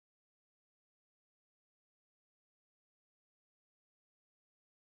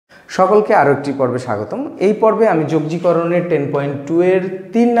সকলকে আরো একটি পর্বে স্বাগতম। এই পর্বে আমি যোগজীকরণের 10.2 এর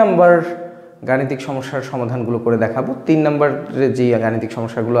 3 নাম্বার গাণিতিক সমস্যার সমাধানগুলো করে দেখাবো। 3 নম্বরে যে গাণিতিক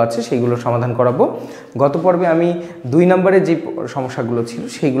সমস্যাগুলো আছে সেইগুলো সমাধান করাবো। গত পর্বে আমি 2 নম্বরে যে সমস্যাগুলো ছিল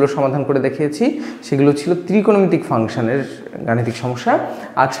সেইগুলো সমাধান করে দেখিয়েছি, সেগুলো ছিল ত্রিকোণমিতিক ফাংশনের গাণিতিক সমস্যা।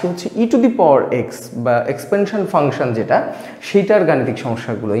 আজকে হচ্ছে e⁴x বা এক্সপেনশন ফাংশন যেটা, সেইটার গাণিতিক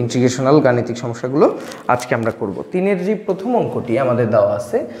সমস্যাগুলো, ইন্টিগ্রেশনাল গাণিতিক সমস্যাগুলো আজকে আমরা করব। 3-এর যে প্রথম অঙ্কটি আমাদের দেওয়া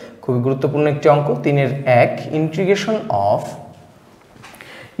আছে, খুবই গুরুত্বপূর্ণ একটি অঙ্ক। 3-এর 1 integration of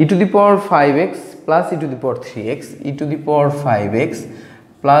e⁵x plus e⁴3x e⁵x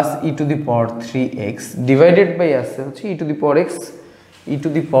plus e⁵3x divided by আছে হচ্ছে e⁴x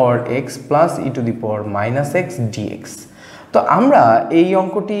plus e⁻x dx। তো আমরা এই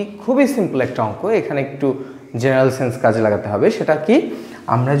অঙ্কটি খুবই সিম্পল একটা অঙ্ক, এখানে একটু জেনারেল সেন্স কাজে লাগাতে হবে। সেটা কি,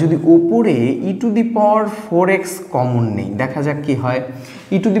 আমরা যদি উপরে e⁴x কমন নেই, দেখা যাক কি হয়।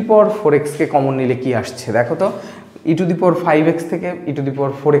 e⁴x কে কমন নিলে কি আসছে দেখো তো। e⁵x থেকে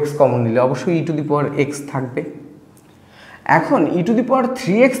e⁴x কমন নিলে অবশ্যই e⁴x থাকবে। এখন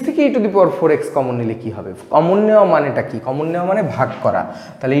e⁵3x থেকে e⁴x কমন নিলে কি হবে? কমন নেওয়া মানেটা কি? কমন নেওয়া মানে ভাগ করা।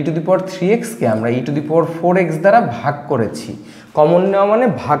 তাহলে e⁴3x কে আমরা e⁴x দ্বারা ভাগ করেছি। কমন নেওয়া মানে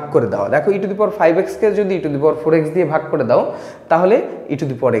ভাগ করে দেওয়া। দেখো e⁵x কে যদি e⁴x দিয়ে ভাগ করে দাও তাহলে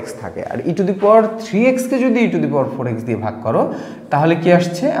e⁴x থাকে, আর e⁵3x কে যদি e⁴x দিয়ে ভাগ করো তাহলে কি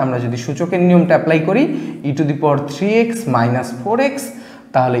আসছে? আমরা যদি সূচকের নিয়মটা অ্যাপ্লাই করি e⁴3x - 4x,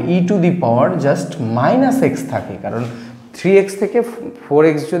 তাহলে জাস্ট -x থাকে, কারণ 3x থেকে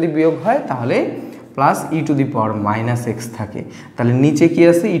 4x যদি বিয়োগ হয় তাহলে প্লাস e⁻x থাকে। তাহলে নিচে কি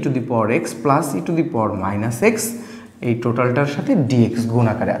আছে? e⁴x প্লাস e⁻x, এই টোটালটার সাথে dx গুণ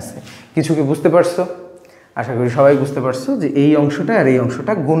আকারে আছে। কিছু কি বুঝতে পারছো? আশা করি সবাই বুঝতে পারছো যে এই অংশটা আর এই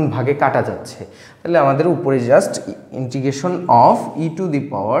অংশটা গুণ ভাগে কাটা যাচ্ছে। তাহলে আমাদের উপরে just integration of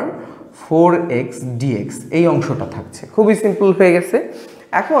e⁴x dx এই অংশটা থাকছে। খুবই সিম্পল হয়ে গেছে।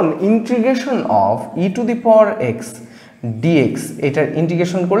 এখন ইন্টিগ্রেশন অফ e⁴x dx, এটার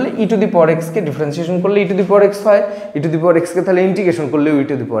ইন্টিগ্রেশন করলে e⁴x কে ডিফারেন্সিয়েশন করলে e⁴x হয়, e⁴x কে তাহলে ইন্টিগ্রেশন করলেও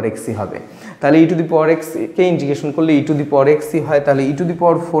e⁴xই হবে। তাহলে e⁴x কে ইন্টিগ্রেশন করলে e⁴xই হয়, তাহলে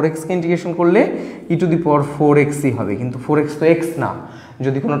e⁴x কে ইন্টিগ্রেশন করলে e⁴xই হবে। কিন্তু 4x তো x না,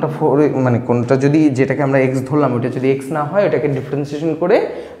 যদি কোনোটা কোনটা যদি যেটাকে আমরা x ধরলাম ওটা যদি x না হয়, ওটাকে ডিফারেন্সিয়েশন করে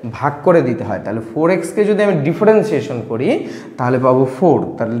ভাগ করে দিতে হয়। তাহলে 4x কে যদি আমি ডিফারেন্সিয়েশন করি তাহলে পাবো 4,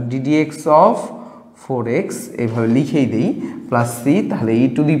 তাহলে ddx অফ 4x এইভাবে লিখেই দিই প্লাস সি, তাহলে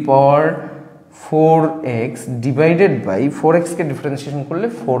e⁴x divided by 4x K differentiation করলে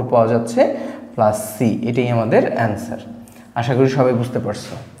 4 পাওয়া যাচ্ছে প্লাস সি। এটাই আমাদের অ্যান্সার। আশা করি সবাই বুঝতে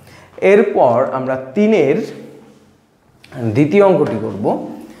পারছো। এরপর আমরা 3-এর দ্বিতীয় অঙ্কটি করব।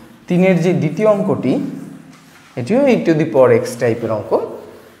 3-এর যে দ্বিতীয় অঙ্কটি, এটিও e⁴x টাইপের অঙ্ক।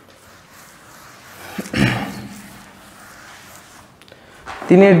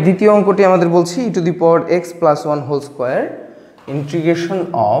 তিনের দ্বিতীয় অঙ্কটি আমাদের বলছি e⁴x + 1 whole square integration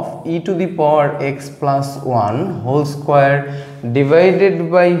of e⁴x + 1 whole square divided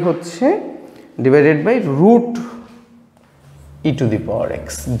by root e⁴x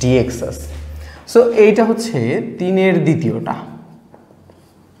dx আছে। সো এইটা হচ্ছে 3-এর দ্বিতীয়টা।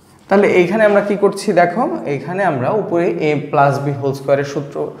 তাহলে এইখানে আমরা কি করছি দেখো, এইখানে আমরা উপরে a + b হোল স্কয়ারের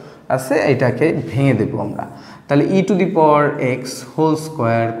সূত্র আছে, এটাকে ভেঙে দেব আমরা। তাহলে e⁴x whole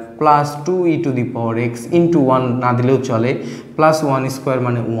square plus 2e⁴x into 1 না দিলেও চলে, প্লাস 1 স্কয়ার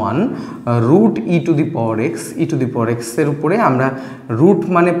মানে 1 রুট e⁴x এর উপরে আমরা রুট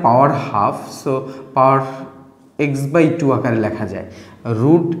মানে পাওয়ার হাফ, সো পাওয়ার x/2 আকারে লেখা যায়।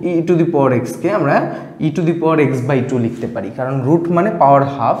 রুট e⁴x কে আমরা e⁴x/2 লিখতে পারি, কারণ রুট মানে পাওয়ার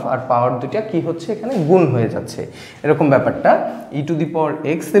হাফ আর পাওয়ার দুইটা কি হচ্ছে এখানে গুণ হয়ে যাচ্ছে, এরকম ব্যাপারটা।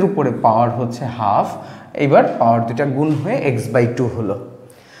 e⁴x এর উপরে পাওয়ার হচ্ছে হাফ, এইবার পাওয়ার দুইটা গুণ হয়ে x/2 হলো।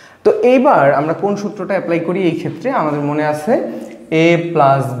 তো এইবার আমরা কোন সূত্রটা অ্যাপ্লাই করি? এই ক্ষেত্রে আমাদের মনে আছে a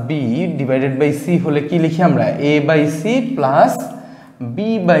 + b divided by c হলে কি লিখি আমরা? a/c plus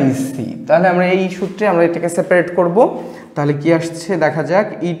b/c। তাহলে আমরা এই সূত্রে আমরা এটাকে সেপারেট করব। তাহলে কি আসছে দেখা যাক,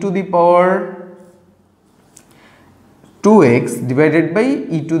 e⁴2x divided by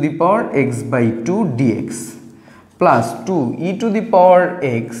e⁴x/2 dx plus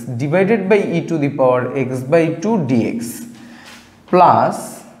 2e⁴x divided by e⁴x/2 dx plus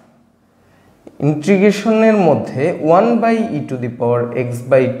ইন্টিগ্রেশনের মধ্যে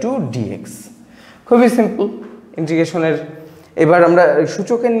 1/e⁴x/2 dx। খুবই সিম্পল ইন্টিগ্রেশনের। এবার আমরা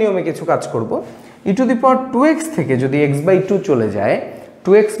সূচকের নিয়মে কিছু কাজ করব। e⁴2x থেকে যদি x/2 চলে যায়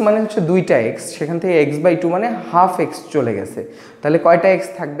 2x মানে হচ্ছে দুইটা x, সেখান থেকে x/2 মানে হাফ x চলে গেছে, তাহলে কয়টা x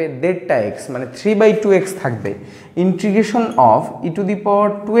থাকবে? 1.5টা x, মানে 3/2x থাকবে। ইন্টিগ্রেশন অফ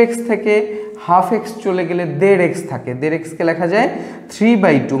e⁻²x থেকে হাফ x চলে গেলে 1.5x থাকে, 1.5x কে লেখা যায়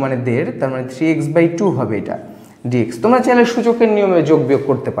 3/2 মানে 1.5, তার মানে 3x/2 হবে এটা dx। তোমরা চাইলে সূচকের নিয়মে যোগ বিয়োগ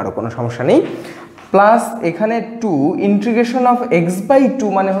করতে পারো, কোনো সমস্যা নেই। প্লাস এখানে 2 ইন্টিগ্রেশন অফ x/2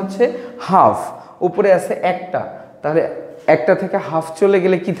 মানে হচ্ছে হাফ, উপরে আছে একটা, তাহলে একটা থেকে হাফ চলে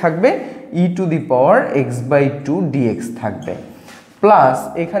গেলে কি থাকবে? e⁻x/2 dx থাকবে। প্লাস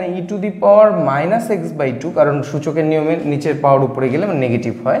এখানে e⁻−x/2, কারণ সূচকের নিয়মে নিচের পাওয়ার উপরে গেলে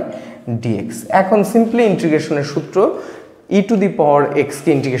নেগেটিভ হয়, dx। এখন সিম্পলি ইন্টিগ্রেশনের সূত্র, e⁻x কে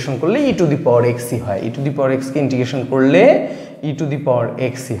ইন্টিগ্রেশন করলে e⁻x হয়, e⁻x কে ইন্টিগ্রেশন করলে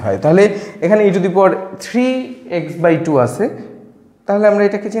e⁻x হয়। তাহলে এখানে e⁻3x/2 আছে, তাহলে আমরা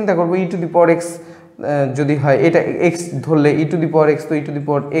এটাকে চিন্তা করব e⁻x যদি হয়, এটা x ধরলে e⁻x তো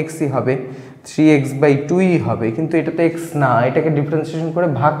e⁻x হবে, 3x/2 হবে, কিন্তু এটা তো x না, এটাকে ডিফারেন্সিয়েশন করে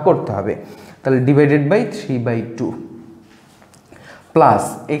ভাগ করতে হবে, তাহলে ডিভাইডেড বাই 3/2। প্লাস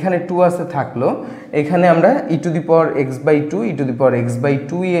এখানে 2 আছে থাকলো, এখানে আমরা e⁻x/2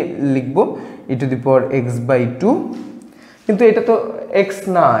 লিখব, e⁻x/2, কিন্তু এটা তো x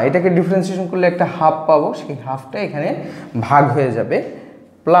না, এটাকে ডিফারেন্সিয়েশন করলে একটা হাফ পাবো, সেই হাফটা এখানে ভাগ হয়ে যাবে।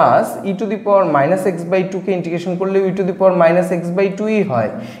 প্লাস e⁻−x/2 কে ইন্টিগ্রেশন করলে e⁻−x/2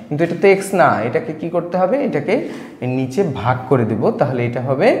 হয়, কিন্তু এটা তো x না, এটাকে কি করতে হবে? এটাকে নিচে ভাগ করে দেব, তাহলে এটা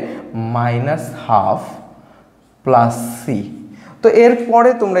হবে -12 প্লাস c। তো এরপরে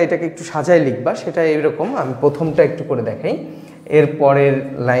তোমরা এটাকে একটু সাজায় লিখবা, সেটা এরকম, আমি প্রথমটা একটু করে দেখাই। এরপরের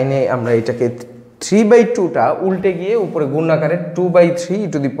লাইনে আমরা এটাকে 3/2টা উল্টে গিয়ে উপরে গুণ আকারে 2/3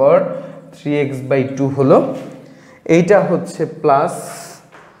 e⁻3x/2 হলো, এইটা হচ্ছে প্লাস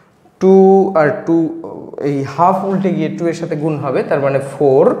 2 আর 2, এই হাফ উল্টে গিয়ে 2 এর সাথে গুণ হবে, তার মানে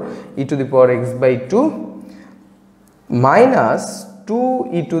 4 e⁻x/2 minus 2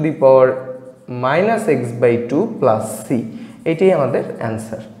 e⁻−x/2 plus c, এটাই আমাদের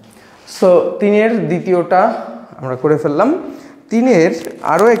অ্যান্সার। সো 3-এর দ্বিতীয়টা আমরা করে ফেললাম। 3-এর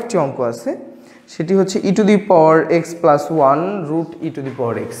আরও একটি অঙ্ক আছে, সেটি হচ্ছে e⁻x+1 √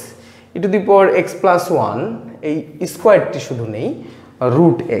 e⁻x। e⁻x+1 এই স্কোয়ারটি শুধু নেই,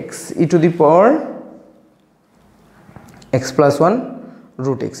 √x, e⁻x+1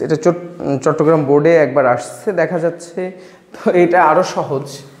 √x, এটা চট্টগ্রাম বোর্ডে একবার আসছে দেখা যাচ্ছে, তো এটা আরও সহজ,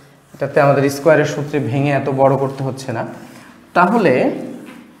 এটাতে আমাদের স্কোয়ারের সূত্রে ভেঙে এত বড় করতে হচ্ছে না। তাহলে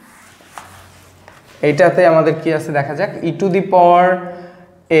এইটাতে আমাদের কি আছে দেখা যাক,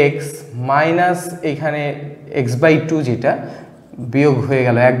 e⁻x মাইনাস এখানে x/2 যেটা বিয়োগ হয়ে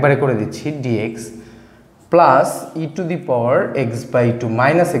গেল, একবারে করে দিচ্ছি dx, plus e⁻x/2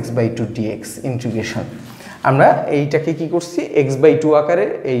 minus x/2 dx integration. আমরা এইটাকে কি করছি, x/2 আকারে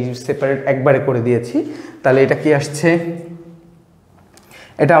এই সেপারেট একবারে করে দিয়েছি, তাহলে এটা কি আসছে,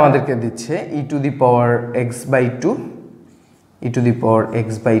 এটা আমাদেরকে দিচ্ছে e⁻x/2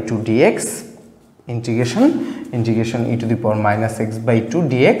 dx integration e⁻x/2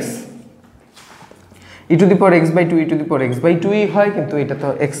 dx। e⁻x/2 হয়, কিন্তু এটা তো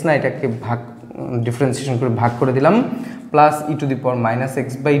x না, এটাকে ভাগ ডিফারেন্সিয়েশন করে ভাগ করে দিলাম, প্লাস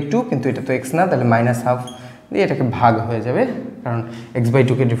e⁻−x/2, কিন্তু এটা তো x না, তাহলে -12 দিয়ে এটাকে ভাগ হয়ে যাবে, কারণ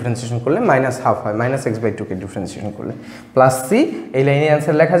x/2 কে ডিফারেন্সিয়েশন করলে -12 হয়, -x/2 কে ডিফারেন্সিয়েশন করলে প্লাস c। এই লাইনে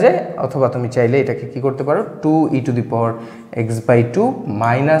অ্যান্সার লেখা যায়, অথবা তুমি চাইলে এটাকে কি করতে পারো, 2 e⁻x/2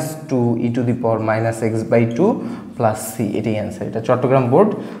 minus 2 e⁻−x/2 plus c, এটাই অ্যান্সার। এটা চট্টগ্রাম বোর্ড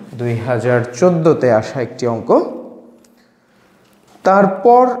 2014-তে আসা একটি অঙ্ক।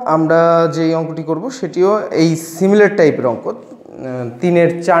 তারপর আমরা যে অঙ্কটি করব সেটিও এই সিমিলার টাইপের অঙ্ক, 3-এর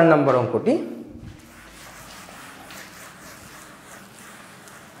 4 নম্বর অঙ্কটি।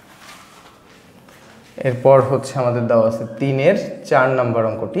 এরপর হচ্ছে আমাদের দেওয়া আছে 3-এর 4 নম্বর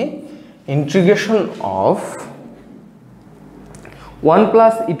অঙ্কটি, integration of 1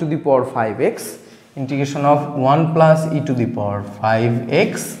 plus e⁵x, integration of 1 plus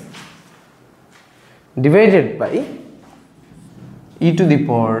e⁵x divided by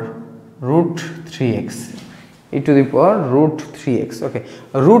e⁻√3x, e⁻√3x, okay,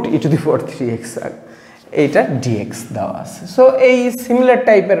 √e⁻3x, এইটা dx দেওয়া আছে। সো এই সিমিলার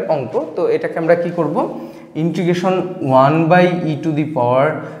টাইপের অঙ্ক, তো এটাকে আমরা কি করব, integration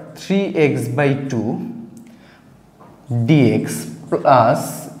 1/e⁻3x/2 dx plus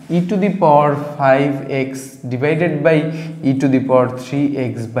e⁵x divided by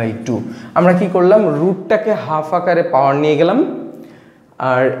e⁻3x/2। আমরা কি করলাম, রুটটাকে হাফ আকারে পাওয়ার নিয়ে গেলাম,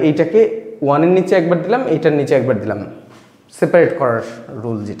 আর এইটাকে 1-এর নিচে একবার দিলাম, এইটার নিচে একবার দিলাম, সেপারেট করার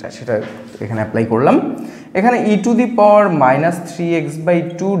রুল যেটা, সেটা এখানে অ্যাপ্লাই করলাম। এখানে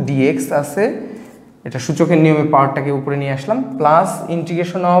e⁻−3x/2 dx আছে, এটা সূচকের নিয়মে পাওয়ারটাকে উপরে নিয়ে আসলাম, plus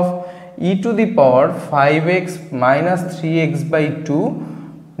integration of e⁻5x−3x/2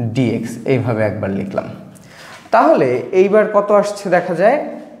 dx, এইভাবে একবার লিখলাম। তাহলে এইবার কত আসছে দেখা যায়,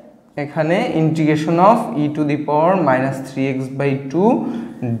 এখানে integration of e⁻−3x/2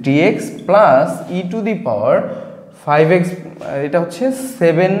 dx plus e⁻5x, এটা হচ্ছে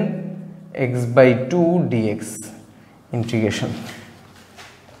 7x/2 dx ইন্টিগ্রেশন।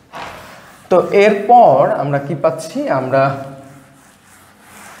 তো এরপর আমরা কি পাচ্ছি, আমরা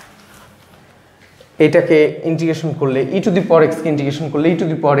এটাকে ইন্টিগ্রেশন করলে e⁻x কে ইন্টিগ্রেশন করলে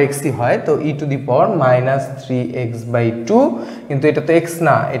e⁻x হয়, তো e⁻−3x/2, কিন্তু এটা তো x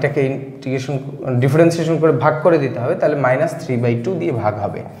না, এটাকে ইন্টিগ্রেশন ডিফারেন্সিয়েশন করে ভাগ করে দিতে হবে, তাহলে -3/2 দিয়ে ভাগ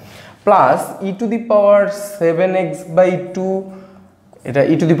হবে, প্লাস e⁻7x/2, এটা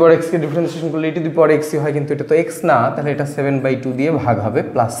e⁻x কে ডিফারেন্সিয়েশন করলে e⁻x হয়, কিন্তু এটা তো x না, তাহলে এটা 7/2 দিয়ে ভাগ হবে,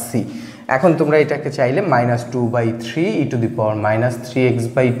 প্লাস c। এখন তোমরা এটাকে চাইলে -2/3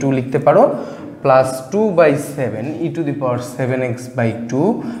 e⁻−3x/2 লিখতে পারো, প্লাস 2/7 e⁻7x/2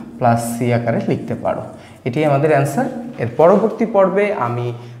 প্লাস c আকারে লিখতে পারো। এটাই আমাদের অ্যান্সার। এর পরবর্তী পর্বে আমি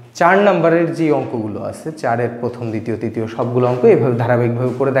 4 নম্বরের যে অঙ্কগুলো আছে, 4-এর প্রথম, দ্বিতীয়, তৃতীয় সবগুলো অঙ্ক এভাবে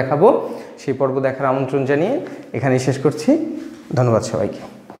ধারাবাহিকভাবে করে দেখাবো। সেই পর্ব দেখার আমন্ত্রণ জানিয়ে এখানেই শেষ করছি। ধন্যবাদ সবাইকে।